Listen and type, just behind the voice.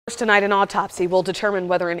tonight, an autopsy will determine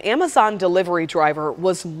whether an Amazon delivery driver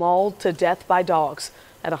was mauled to death by dogs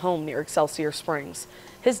at a home near Excelsior Springs.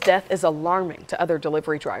 His death is alarming to other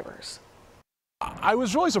delivery drivers. I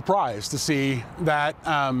was really surprised to see that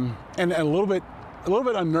and a little bit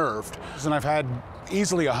unnerved. And I've had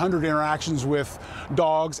easily 100 interactions with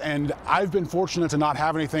dogs, and I've been fortunate to not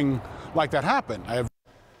have anything like that happen.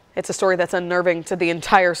 It's a story that's unnerving to the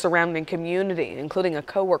entire surrounding community, including a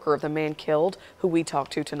coworker of the man killed who we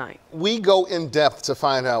talked to tonight. We go in depth to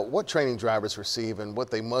find out what training drivers receive and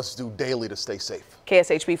what they must do daily to stay safe.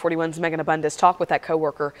 KSHB 41's Megan Abundis talked with that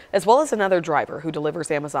coworker as well as another driver who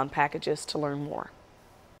delivers Amazon packages to learn more.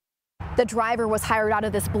 The driver was hired out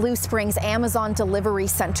of this Blue Springs Amazon delivery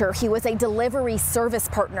center. He was a delivery service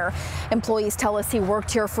partner. Employees tell us he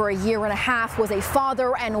worked here for a year and a half, was a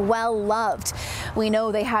father, and well loved. We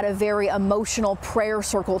know they had a very emotional prayer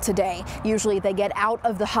circle today. Usually they get out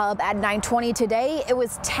of the hub at 9:20. Today it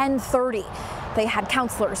was 10:30. They had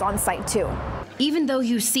counselors on site too. Even though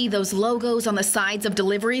you see those logos on the sides of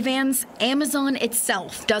delivery vans, Amazon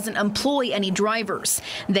itself doesn't employ any drivers.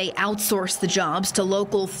 They outsource the jobs to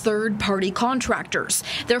local third-party contractors.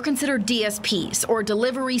 They're considered DSPs, or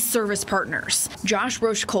delivery service partners. Josh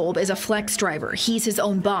Rochekolb is a flex driver. He's his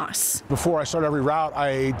own boss. Before I start every route,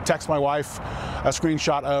 I text my wife a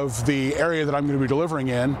screenshot of the area that I'm going to be delivering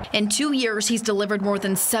in. In 2 years, he's delivered more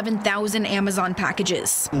than 7,000 Amazon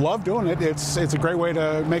packages. Love doing it. It's a great way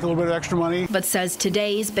to make a little bit of extra money. But says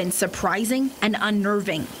today's been surprising and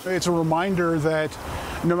unnerving. It's a reminder that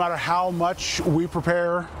no matter how much we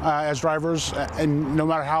prepare as drivers, and no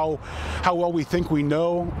matter how well we think we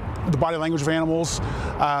know the body language of animals,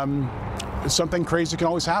 something crazy can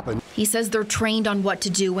always happen. He says they're trained on what to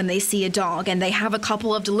do when they see a dog, and they have a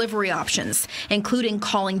couple of delivery options, including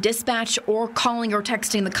calling dispatch or calling or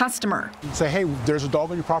texting the customer. Say, hey, there's a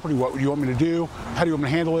dog on your property. What do you want me to do? How do you want me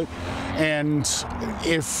to handle it? And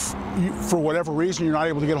if for whatever reason you're not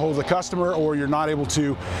able to get a hold of the customer, or you're not able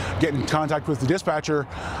to get in contact with the dispatcher,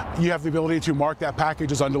 you have the ability to mark that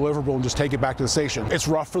package as undeliverable and just take it back to the station. It's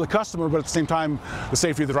rough for the customer, but at the same time, the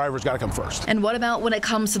safety of the driver has got to come first. And what about when it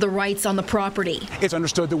comes to the rights on the property? It's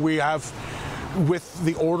understood that we have, with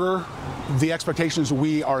the order, the expectations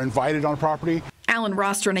we are invited on property. Alan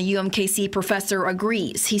Rostron, a UMKC professor,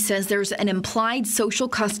 agrees. He says there's an implied social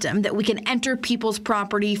custom that we can enter people's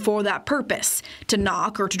property for that purpose, to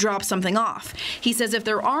knock or to drop something off. He says if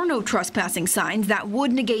there are no trespassing signs, that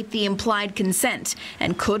would negate the implied consent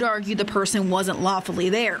and could argue the person wasn't lawfully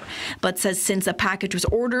there. But says since a package was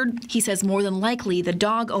ordered, he says more than likely the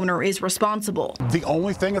dog owner is responsible. The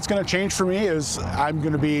only thing that's going to change for me is I'm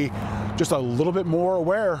going to be just a little bit more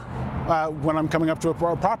aware when I'm coming up to a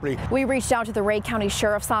property. We reached out to the Ray County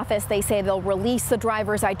Sheriff's Office. They say they'll release the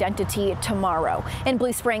driver's identity tomorrow. In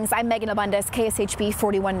Blue Springs, I'm Megan Abundis, KSHB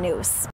 41 News.